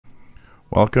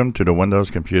Welcome to the Windows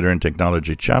Computer and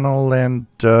Technology channel, and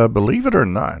believe it or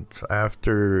not,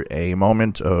 after a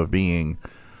moment of being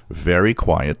very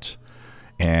quiet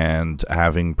and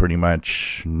having pretty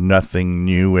much nothing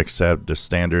new except the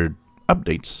standard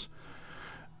updates,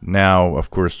 now of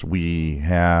course we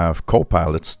have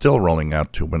Copilot still rolling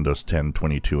out to Windows 10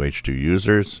 22H2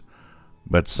 users,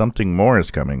 but something more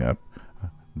is coming up.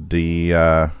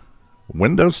 The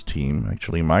Windows team,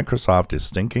 actually Microsoft, is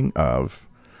thinking of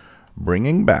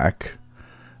bringing back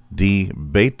the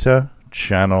beta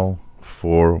channel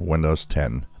for Windows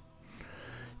 10.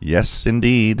 Yes,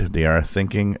 indeed, they are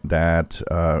thinking that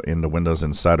in the Windows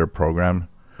Insider program,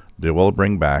 they will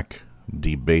bring back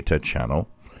the beta channel.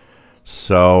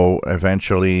 So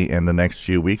eventually, in the next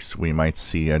few weeks, we might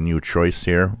see a new choice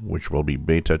here, which will be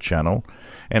beta channel.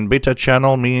 And beta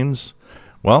channel means,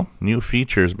 well, new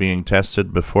features being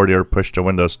tested before they are pushed to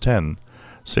Windows 10.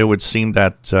 So it would seem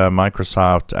that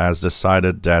Microsoft has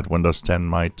decided that Windows 10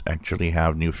 might actually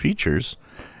have new features,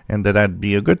 and that'd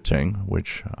be a good thing,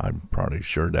 which I'm probably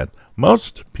sure that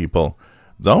most people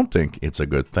don't think it's a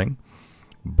good thing.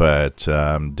 But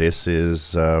this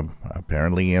is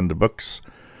apparently in the books.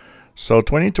 So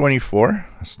 2024,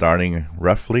 starting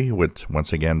roughly with,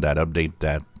 once again, that update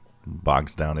that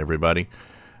bogs down everybody.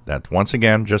 That, once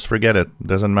again, just forget it.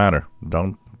 Doesn't matter.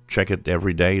 Don't check it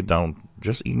every day. Don't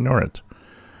just ignore it.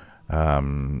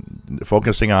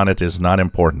 Focusing on it is not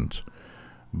important,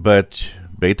 but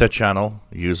beta channel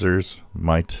users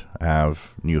might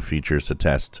have new features to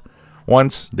test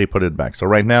once they put it back. So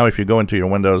right now, if you go into your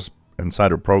Windows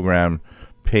Insider program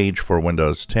page for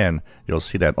Windows 10, you'll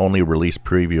see that only release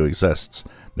preview exists.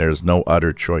 There's no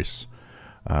other choice.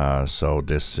 So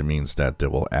this means that they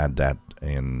will add that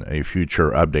in a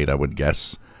future update, I would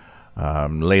guess.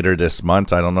 Later this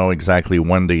month. I don't know exactly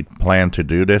when they plan to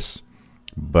do this,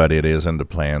 but it is in the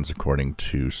plans according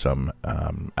to some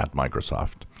at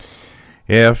Microsoft.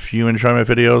 If you enjoy my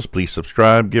videos, please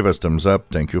subscribe, give us thumbs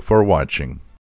up. Thank you for watching.